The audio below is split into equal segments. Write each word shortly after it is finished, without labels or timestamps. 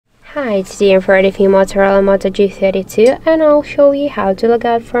Hi, today I'm for the Motorola Moto G32 and I'll show you how to log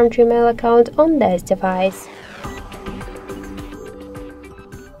out from Gmail account on this device.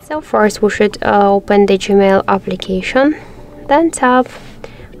 So first we should open the Gmail application, then tap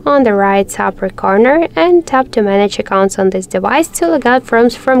on the right upper corner and tap to manage accounts on this device to log out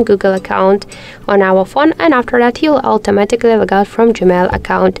from Google account on our phone, and after that you'll automatically log out from Gmail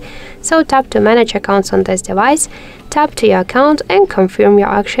account. So tap to manage accounts on this device, tap to your account and confirm your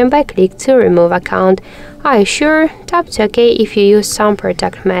action by click to remove account. Are you sure? Tap to OK if you use some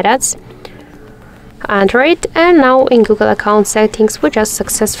protect methods. Enter it, and now in Google account settings we just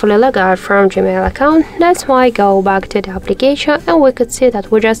successfully log out from Gmail account. That's why go back to the application and we could see that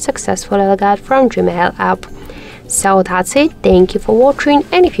we just successfully log out from Gmail app. So that's it. Thank you for watching,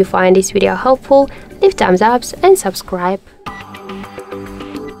 and if you find this video helpful, leave thumbs up and subscribe.